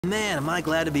Man, am I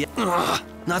glad to be. Ugh,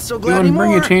 not so You glad wouldn't anymore.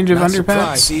 bring a change of Not underpants?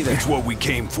 surprised either. It's what we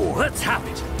came for. Let's have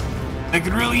it. I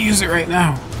could really use it right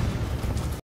now.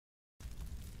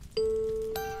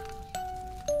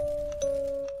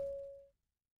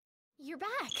 You're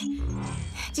back.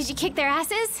 Did you kick their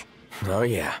asses? Oh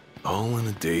yeah. All in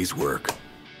a day's work.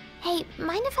 Hey,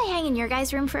 mind if I hang in your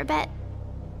guys' room for a bit?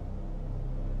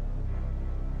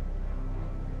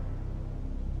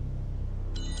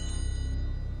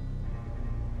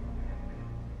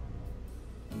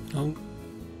 Oh.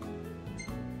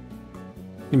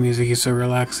 The music is so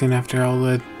relaxing after all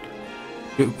the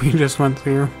we just went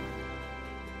through.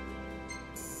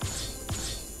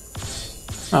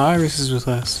 Oh, Iris is with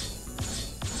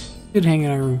us. Did hang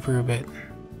in our room for a bit.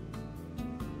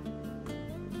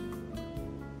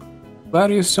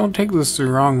 Gladius, don't take this the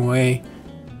wrong way,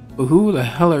 but who the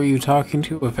hell are you talking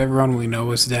to if everyone we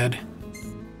know is dead?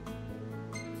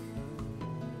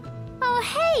 Oh,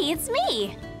 hey, it's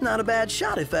me. Not a bad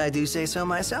shot if I do say so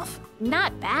myself.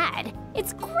 Not bad.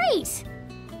 It's great.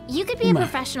 You could be a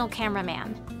professional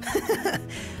cameraman.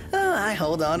 I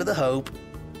hold on to the hope.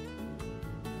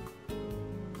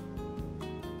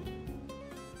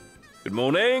 Good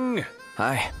morning.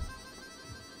 Hi.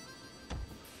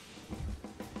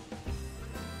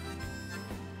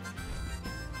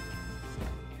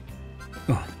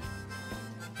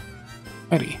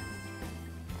 Ready.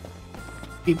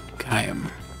 Keep Kaim.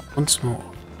 Once more.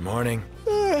 Morning.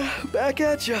 Back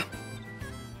at ya.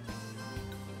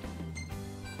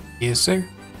 Yes, sir.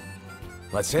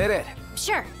 Let's hit it.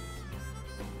 Sure.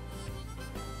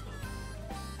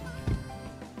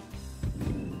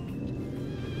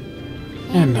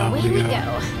 And off Away we go.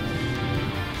 go.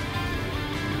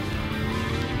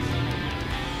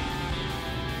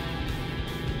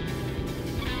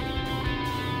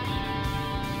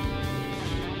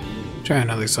 Try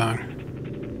another song.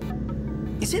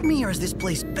 Is it me or is this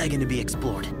place begging to be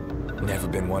explored? Never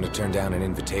been one to turn down an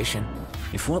invitation.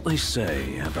 If what they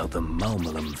say about the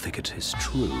Malmalum thicket is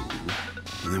true,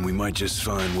 Then we might just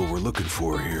find what we're looking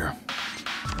for here.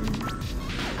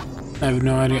 I have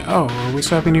no idea. Oh, are we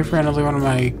stopping here for another one of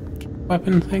my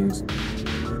weapon things?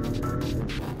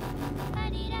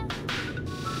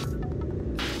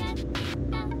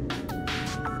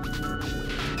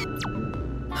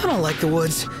 I don't like the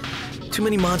woods. Too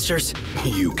many monsters.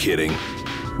 You kidding?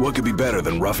 What could be better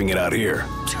than roughing it out here?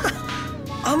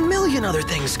 A million other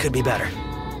things could be better.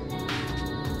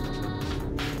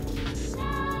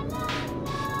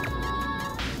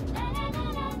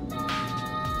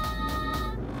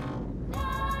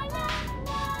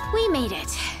 We made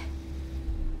it.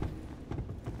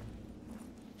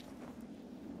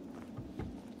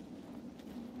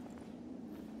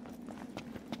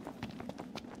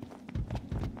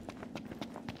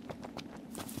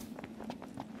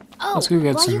 Oh, Let's go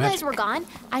get while some you guys magic. were gone,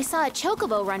 I saw a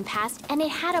chocobo run past and it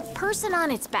had a person on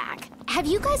its back. Have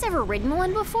you guys ever ridden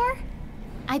one before?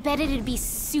 I bet it'd be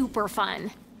super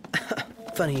fun.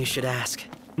 Funny you should ask.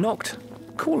 knocked.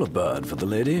 Call a bird for the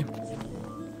lady.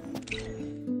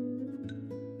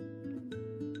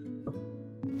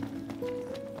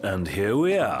 And here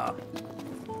we are.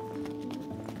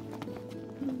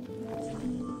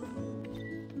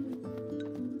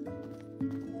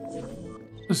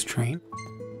 This train.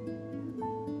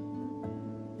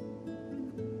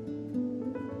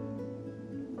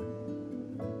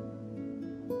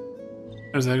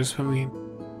 Or is that just what we...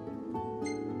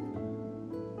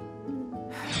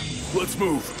 Let's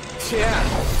move.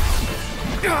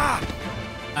 Yeah.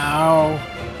 Ow.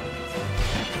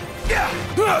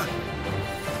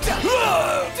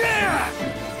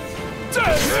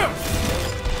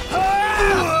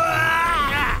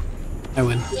 I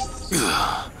win.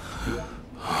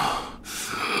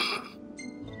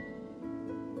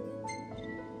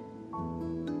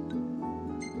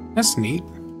 That's neat.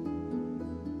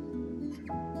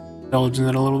 Indulge in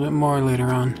that a little bit more later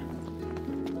on.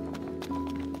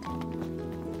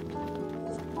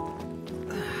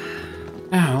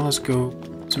 Now let's go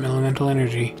some elemental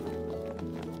energy.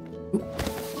 Oop.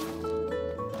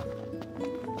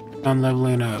 I'm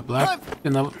leveling up. Black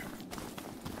and level.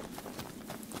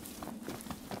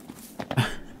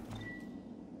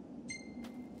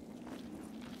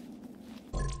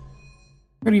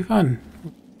 Pretty fun.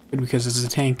 Good because it's a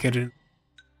tank, I didn't.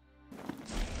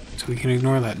 So we can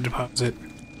ignore that deposit.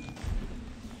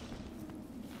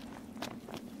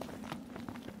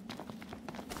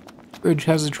 Bridge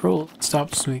has a troll. It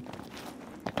stops me.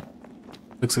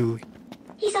 Looks like.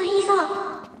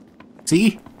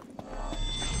 See?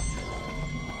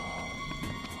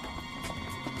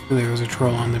 There was a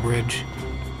troll on the bridge.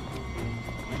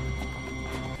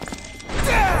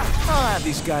 I'll have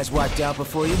these guys wiped out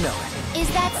before you know it. Is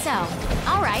that so?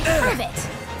 All right, prove it.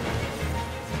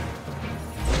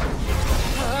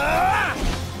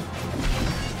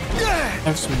 I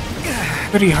have some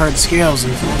pretty hard scales,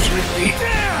 unfortunately.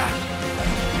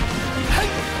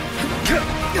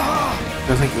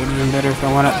 I think it would have been better if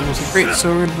I went out there with a great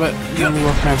sword, but the only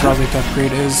weapon I probably to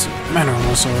upgrade is my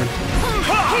normal sword.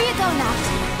 Here you go, Noct.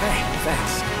 Hey,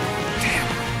 thanks.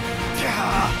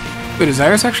 Wait, is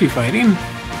Iris actually fighting?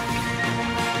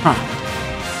 Huh.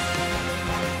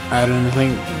 I didn't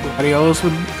think Gladiolus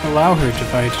would allow her to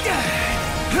fight.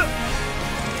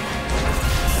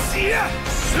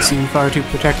 It seemed far too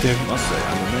protective. Must say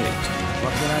I'm amazed.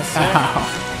 What can I say?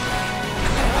 Ow.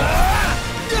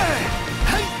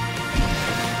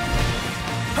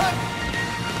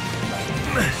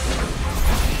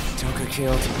 Joker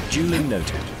killed. Duly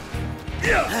noted.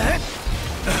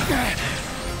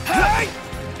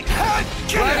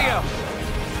 Gladio!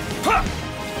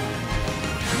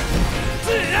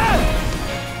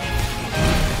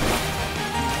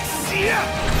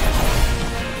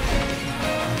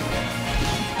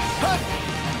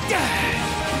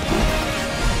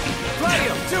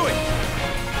 Gladio, do it!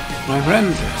 My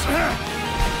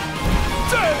friend.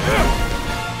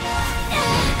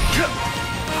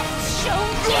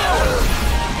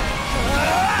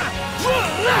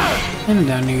 And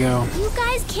down you go. You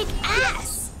guys kick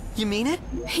ass. You mean it?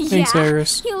 Thanks, Yeah,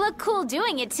 Iris. you look cool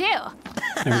doing it too.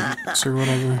 Or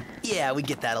whatever. Yeah, we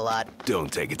get that a lot.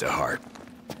 Don't take it to heart.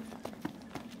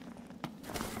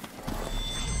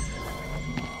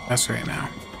 That's right now.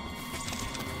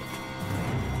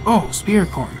 Oh, spear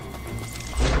corn.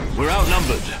 We're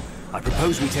outnumbered. I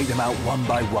propose we take them out one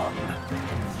by one.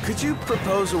 Could you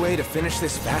propose a way to finish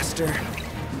this faster?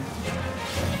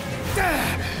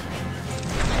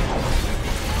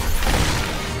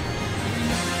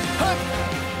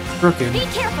 Crooked. Be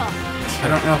careful. I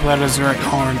don't know if that is the right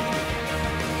horn.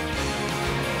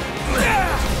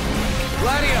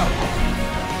 Gladio!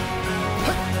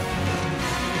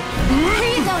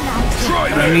 Here you go,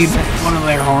 Noct. I need one of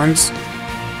their horns.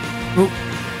 Oop.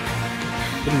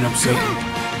 Didn't upset.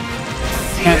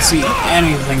 Can't see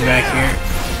anything back here.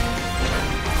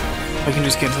 I can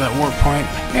just get to that warp point.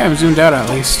 Yeah, I'm zoomed out at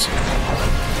least.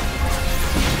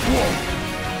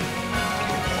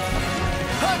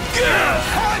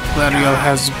 Gladio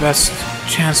has the best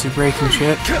chance of breaking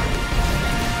shit.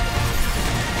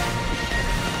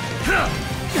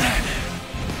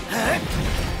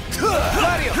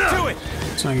 Gladio, do it!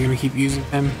 So I'm gonna keep using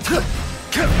them.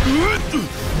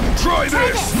 Try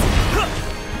this!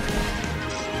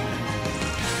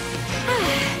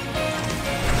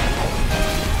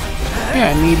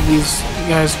 Yeah, I need these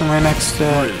guys for my next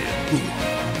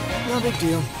No big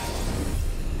deal.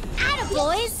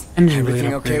 Attaboys. engine blade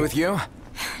Everything upgrade. okay with you?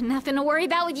 Nothing to worry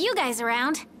about with you guys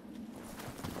around.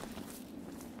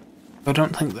 I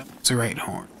don't think that's the right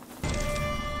horn.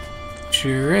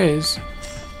 Sure is.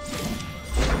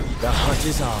 The hunt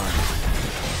is on.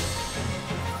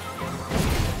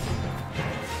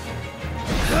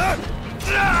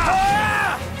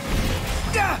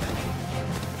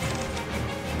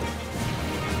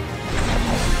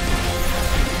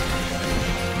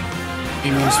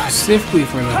 Aiming specifically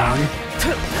for the horn.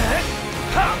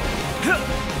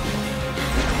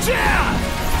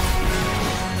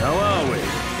 How are we?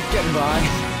 Getting by.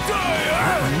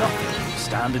 Nothing.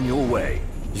 Stand in your way.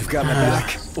 You've got my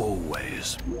back.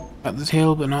 Always. Got the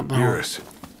tail, but not the horn. Iris,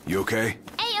 you okay?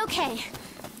 A-okay.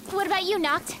 What about you,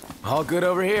 Noct? All good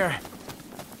over here.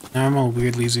 Now I'm all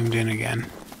weirdly zoomed in again.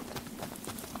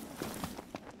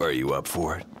 Are you up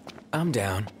for it? I'm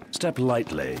down. Step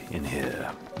lightly in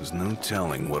here. There's no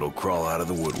telling what'll crawl out of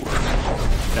the woodwork.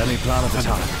 Any plan at the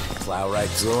time? Plow right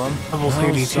through them. Level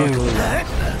 32.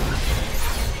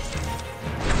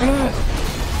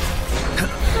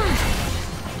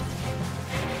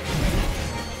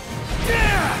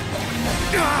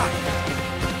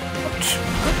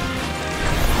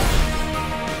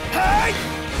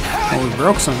 Oh, we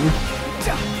broke something.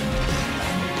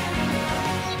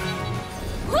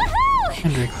 Woohoo!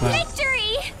 Hendrick Cloud.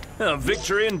 Victory! A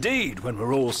victory indeed when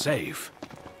we're all safe.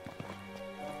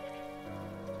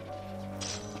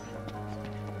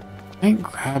 I ain't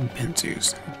grab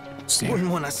pincers. Wouldn't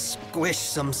want to squish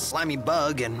some slimy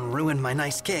bug and ruin my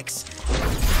nice kicks.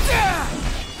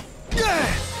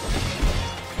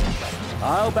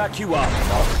 I'll back you up,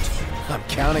 Noct. I'm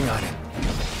counting on it.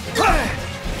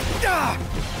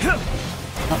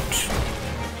 Ouch.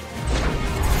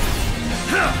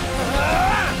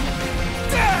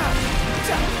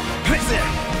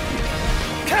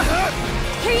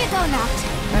 Here you go, Noct.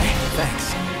 Hey,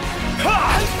 thanks.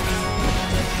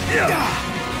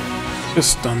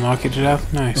 Just unlock it to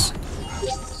death. Nice.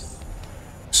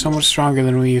 So much stronger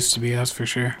than we used to be, that's for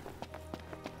sure.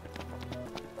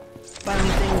 Find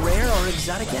anything rare or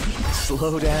exotic yet?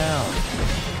 Slow down.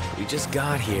 We just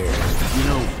got here. You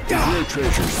know, if rare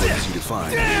treasures were easy to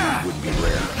find, it wouldn't be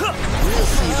rare. We'll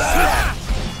see about that.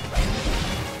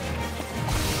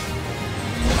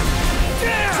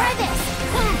 Try this.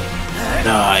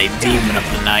 Die, demon of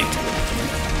the night.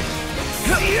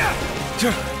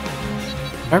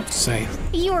 Hard to say.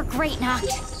 You were great, Noct.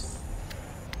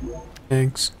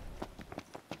 Thanks.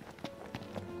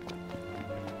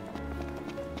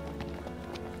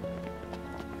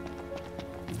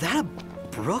 Is that a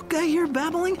brook I hear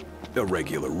babbling? A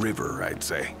regular river, I'd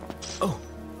say. Oh,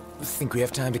 think we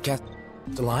have time to catch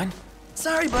the line?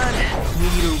 Sorry, bud.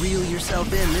 Need you to reel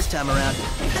yourself in this time around.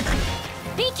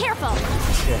 Be careful.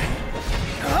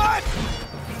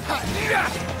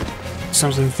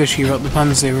 Something fishy about the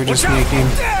puns they were just making.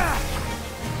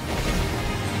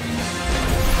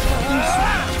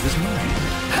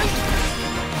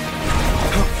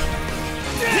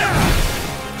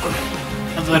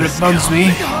 Not that it bugs me,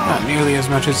 not nearly as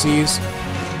much as these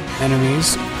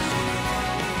enemies.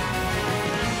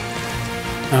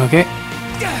 Okay.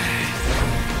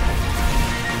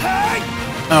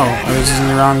 Oh, I was using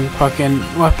the wrong fucking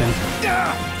weapon.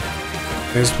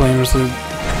 I was playing with the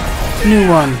new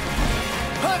one.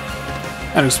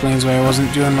 That explains why I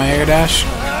wasn't doing my air dash.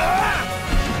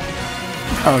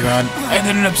 Oh god, I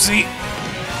did an upseat.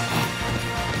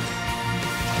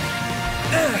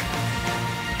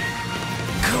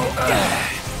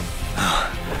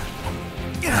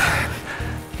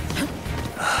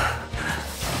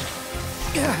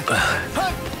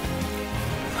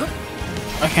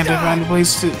 Why can't I find a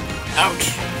place to...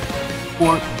 Ouch.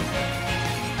 Warp.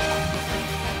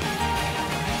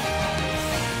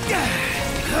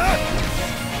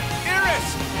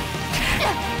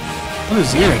 What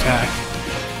is your attack?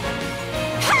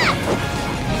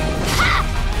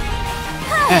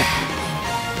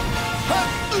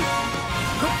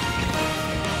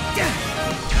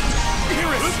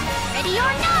 Ready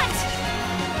or not?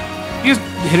 You just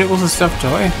hit it with a stuffed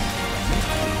toy?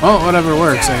 Well, whatever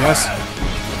works, I guess.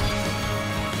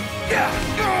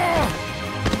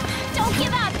 Don't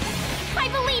give up. I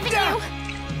believe in you.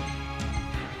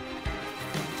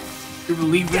 Your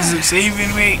belief isn't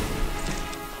saving me.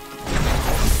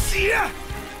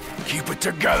 Keep it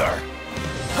together.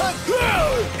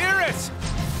 Iris!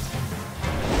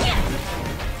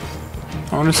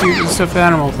 I want to see the stuffed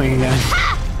animal thing again.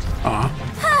 Aw.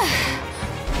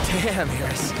 Damn,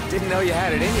 Iris. Didn't know you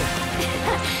had it in you.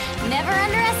 Never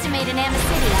underestimate an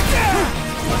Amicidia.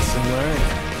 Lesson learned.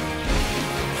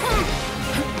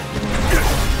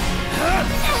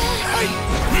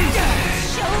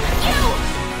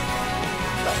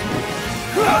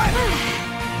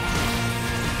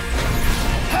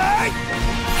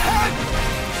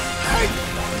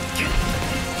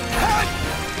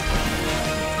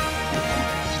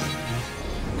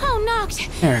 Oh, Noct.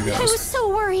 There it goes. I was so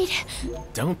worried.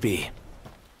 Don't be.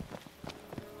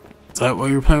 Is that why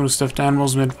you're playing with stuffed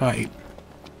animals mid-fight?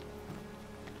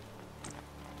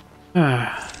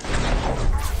 Ah.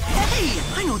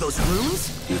 Hey, I know those runes.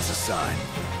 It's a sign.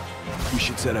 We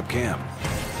should set up camp.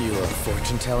 You a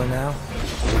fortune teller now?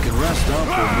 We can rest up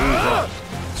or move on.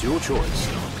 It's your choice.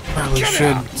 Probably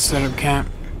should set up camp.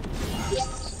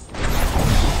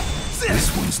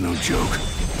 This one's no joke.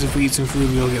 'Cause if we eat some food,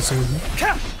 we'll get some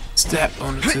stat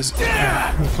bonuses.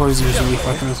 Ah, the poison's really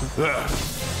fucking us up.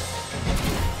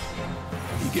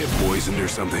 You get poisoned or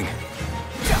something?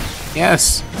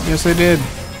 Yes! Yes, I did.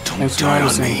 Don't Thanks for die on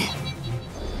noticing. me.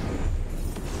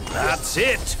 That's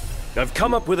it. I've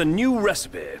come up with a new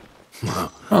recipe.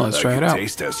 Well, let's try it out.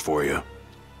 Taste test for you.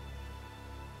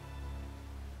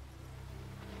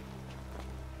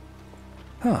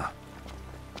 Huh.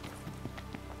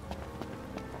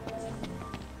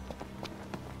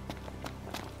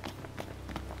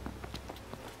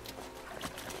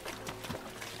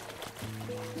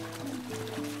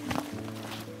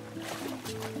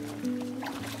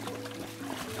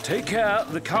 Take care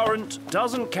the current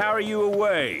doesn't carry you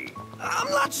away. I'm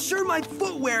not sure my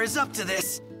footwear is up to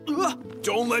this. Ugh.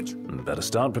 Don't let... Better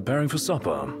start preparing for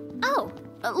supper. Oh,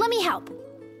 let me help.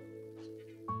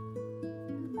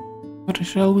 What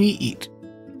shall we eat?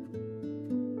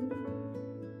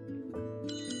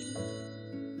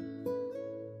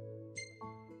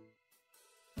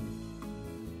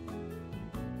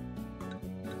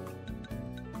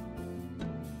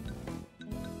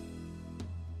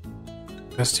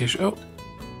 Best dish. Oh.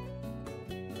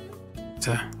 It's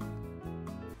a...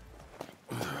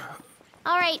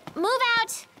 All right, move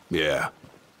out. Yeah.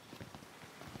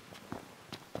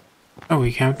 Oh,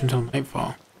 we camped until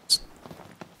nightfall.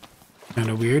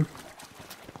 Kinda weird.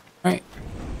 Right.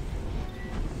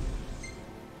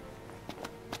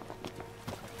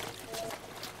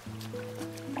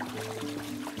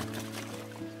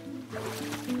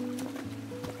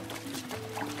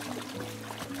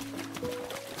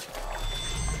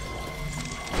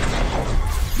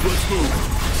 Let's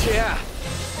move. Yeah.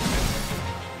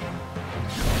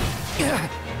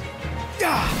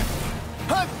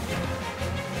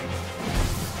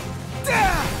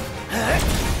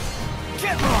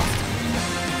 Get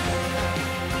lost.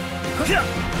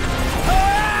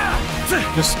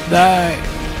 Just die.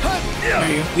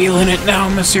 Are you feeling it now,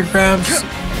 Mr. Krabs?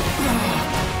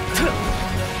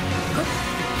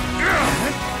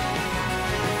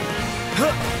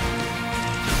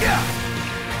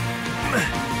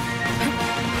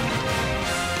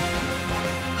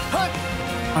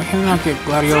 I cannot get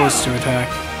Gladiolus to attack.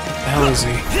 The hell is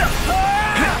he?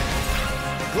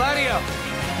 Gladio.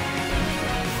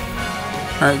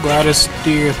 Alright, Gladys,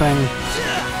 do your thing.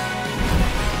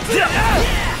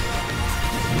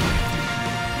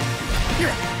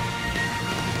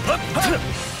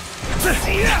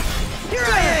 Here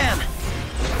I am!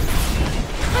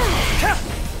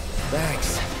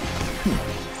 Thanks.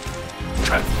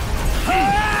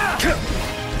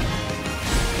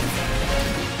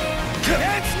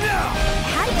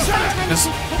 How do you sometimes Just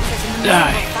take pictures in the middle of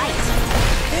die. a fight?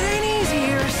 It ain't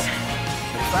easy, Ears.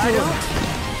 If I don't,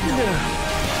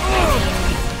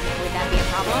 Would that be a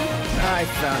problem? I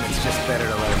found it's just better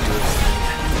to let him do his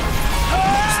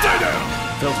Stay down.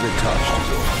 Felt a bit touched.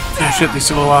 Ah shit, they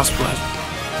still lost blood.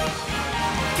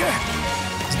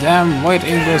 These damn white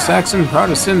Anglo-Saxon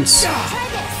Protestants. Try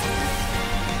this.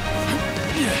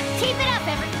 Keep it up,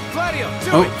 everyone. Gladio,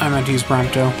 do Oh, it. I meant to use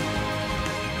Prompto.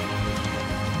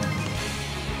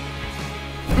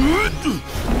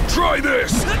 Try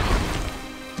this.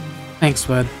 Thanks,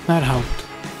 bud. That helped.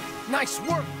 Nice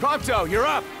work. Prompto, you're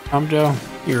up. Prompto,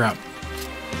 you're up.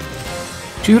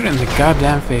 Shoot it in the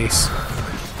goddamn face.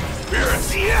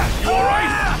 Beerus, you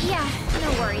alright? Yeah,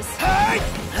 no worries.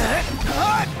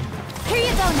 Here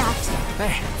you go, Noct.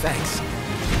 Hey, thanks.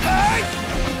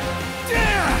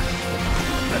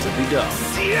 Let it be done.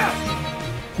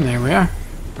 There we are.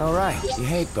 All right, you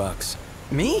hate bugs.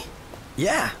 me?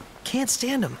 Yeah, can't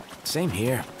stand them. Same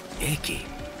here. Icky.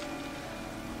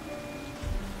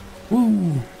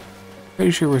 Woo.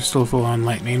 Pretty sure we're still full on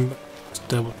lightning, but let's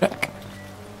double check.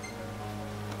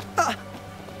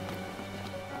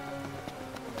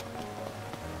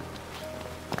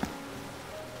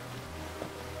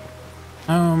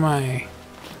 How am I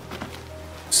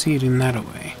seeding that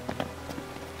away?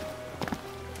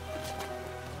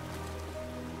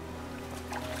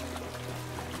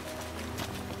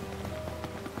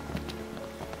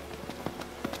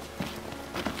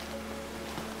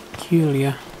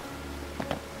 Peculiar.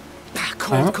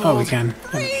 Cold, Oh, we can.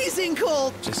 Freezing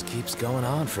cold. Just keeps going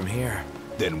on from here.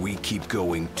 Then we keep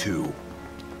going too.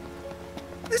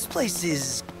 This place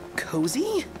is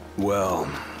cozy.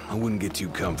 Well, I wouldn't get too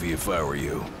comfy if I were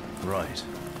you. Right.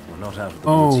 We're not out of the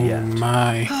Oh woods yet.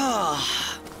 my.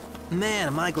 Man,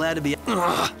 am I glad to be.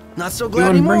 Not so You glad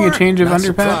wouldn't bring anymore. a change of Not underpants?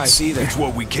 surprised either. It's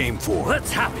what we came for.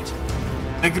 Let's have it.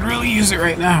 I could really use it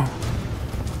right now.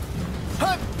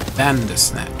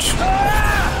 Bandersnatch.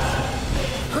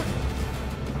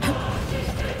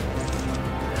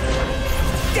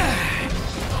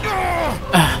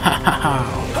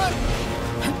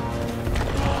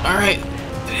 Alright,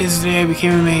 it is the day I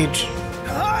became a mage.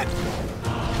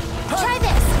 Try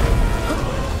this.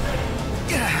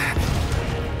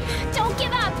 Don't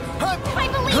give up. I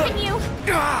believe in you.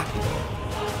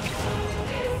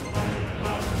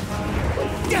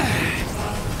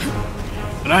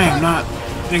 But I am not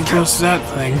getting close to that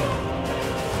thing.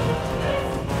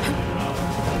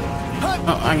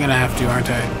 Oh, I'm gonna have to, aren't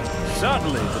I?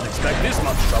 Certainly didn't expect this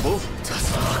much trouble.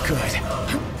 Doesn't look good.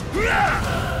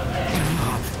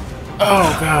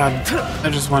 Oh god,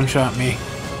 that just one-shot me.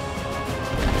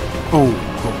 Oh,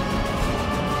 cool.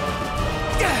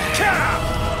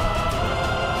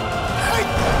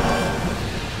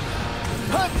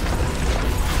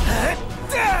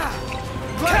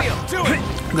 Gladio, do it.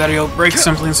 Gladio, break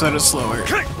something so that it's slower.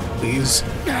 Please.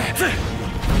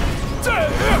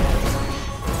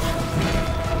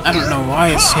 I don't know why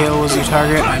its tail was the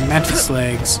target, I meant its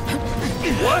legs.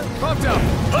 What? Prompto.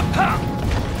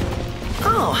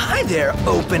 Oh, hi there,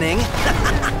 opening.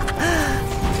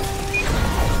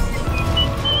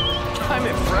 I'm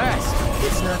impressed.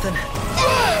 It's nothing.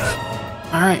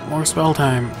 Alright, more spell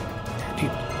time. Do,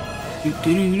 do,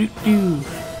 do, do, do.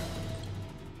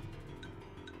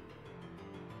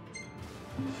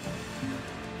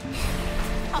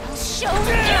 I'll show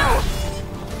you!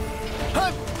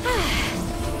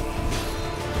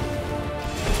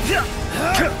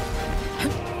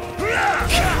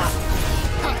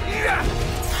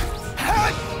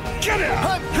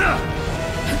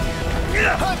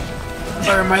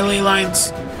 Where are my ley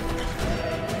lines?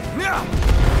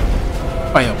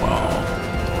 Fireball.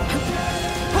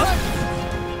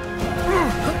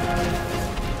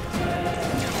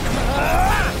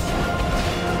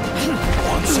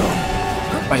 Want some?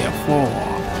 Fireball.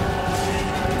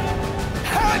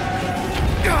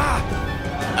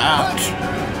 Ouch.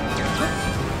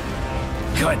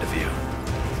 Kind of you.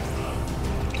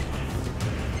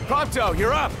 Prompto,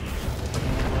 you're up!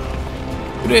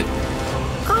 Did it?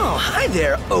 Oh, hi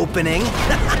there, opening.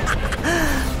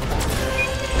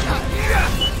 Gladiator!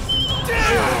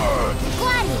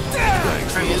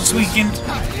 It's weakened.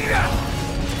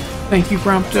 Thank you,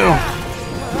 Prompto.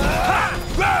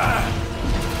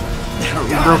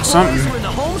 You broke something. We're in the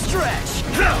home stretch.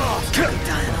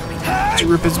 Did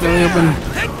you rip his belly open?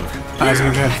 I was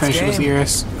gonna try to finish it with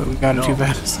Iris, but we got it too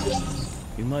fast.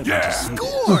 You might want to see this.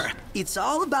 Score! It's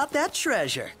all about that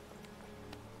treasure.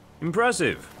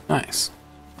 Impressive. Nice.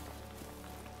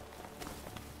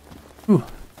 Ooh.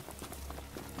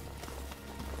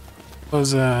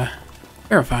 Was,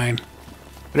 terrifying.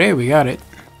 But hey, we got it.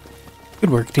 Good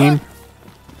work, team.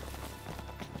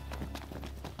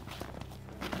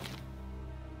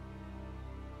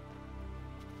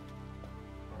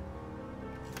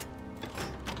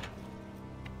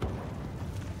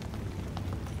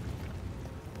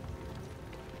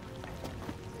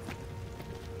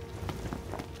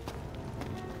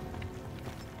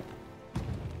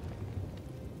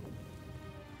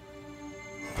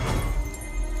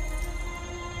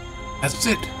 That's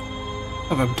it.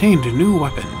 I've obtained a new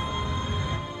weapon.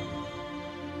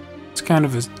 It's kind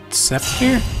of a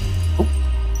scepter. Oh.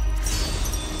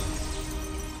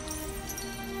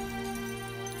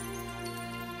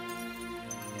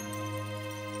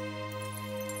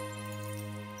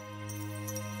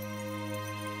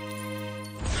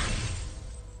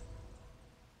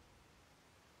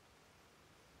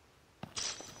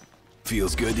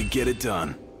 Feels good to get it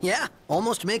done. Yeah,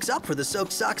 almost makes up for the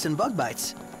soaked socks and bug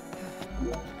bites.